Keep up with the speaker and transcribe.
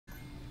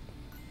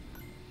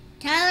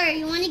Tyler,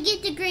 you want to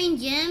get the green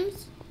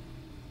gems?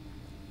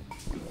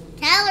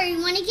 Tyler, you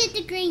want to get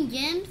the green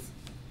gems?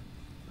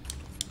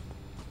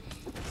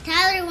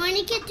 Tyler, want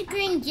to get the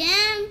green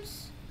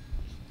gems?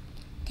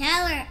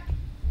 Tyler,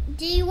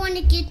 do you want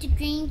to get the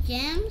green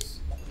gems?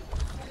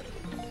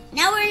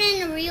 Now we're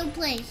in a real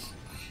place.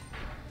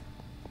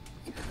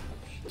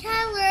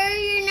 Tyler,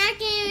 you're not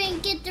going to even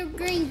get the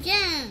green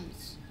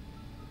gems.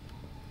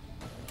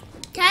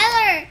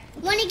 Tyler,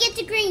 want to get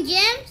the green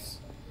gems?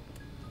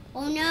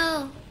 Oh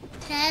no,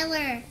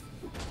 Tyler.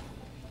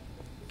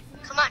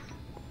 Come on.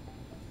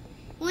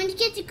 Want to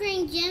get the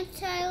green gems,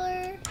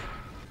 Tyler?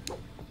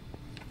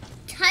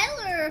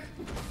 Tyler,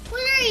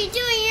 what are you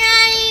doing? You're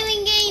not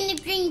even getting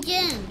the green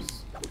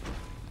gems.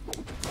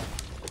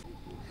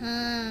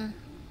 Huh.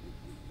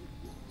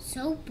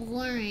 So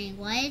boring.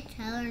 Why is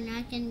Tyler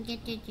not going to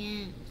get the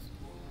gems?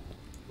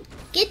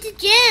 Get the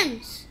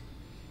gems!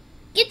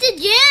 Get the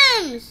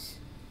gems!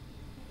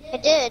 I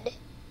did.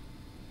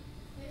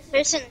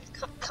 Listen,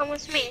 come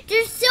with me.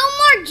 There's still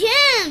more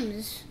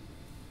gems!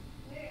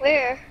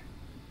 Where?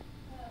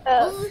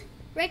 Oh, Over,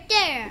 right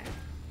there.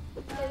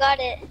 I got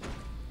it.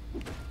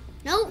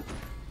 Nope.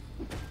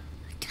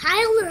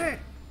 Tyler!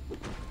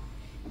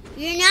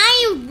 You're not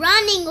even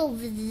running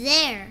over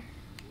there.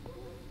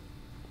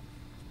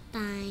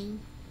 Fine.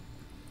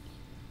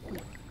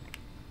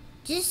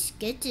 Just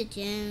get the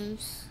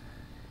gems.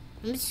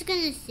 I'm just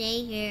gonna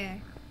stay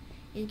here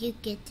if you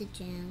get the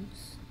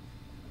gems.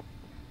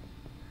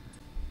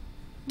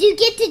 Do you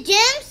get the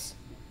gems?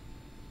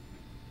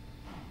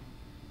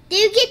 Do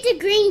you get the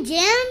green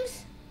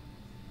gems?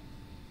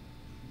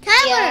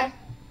 Tyler! Yeah.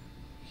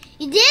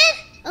 You did?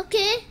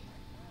 Okay.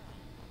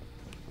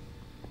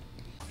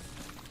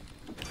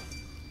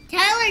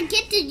 Tyler,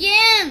 get the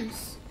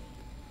gems.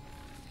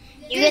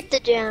 You get the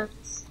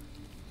gems.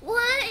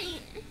 Why?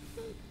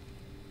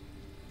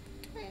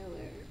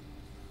 Tyler.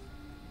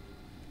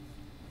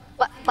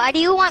 Why do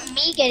you want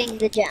me getting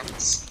the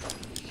gems?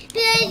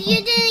 Because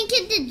you didn't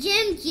get the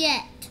gems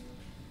yet.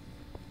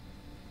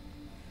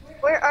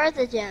 Where are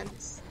the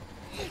gems?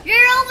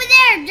 They're over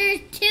there.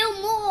 There's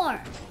 2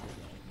 more.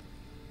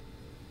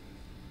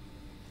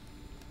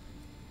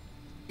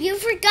 You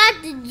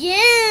forgot the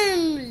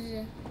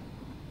gems.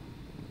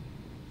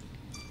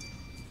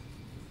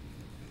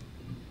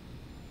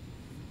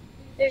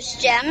 There's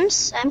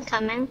gems? I'm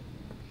coming.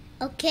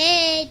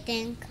 Okay,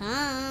 then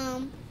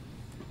come.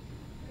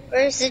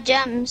 Where's the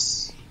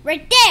gems?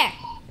 Right there.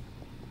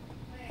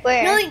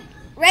 Where? No,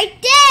 right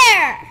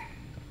there.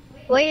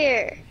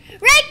 Where?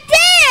 Right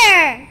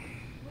there.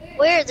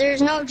 Where?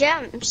 There's no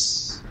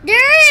gems. There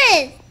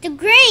is. The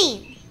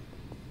green.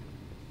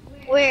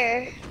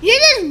 Where? You're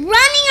just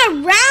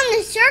running around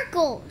in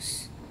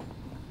circles.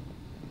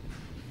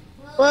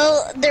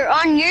 Well, they're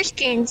on your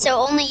screen, so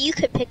only you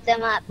could pick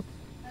them up.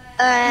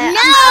 No. I'm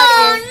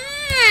out of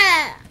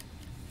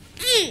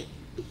here. No.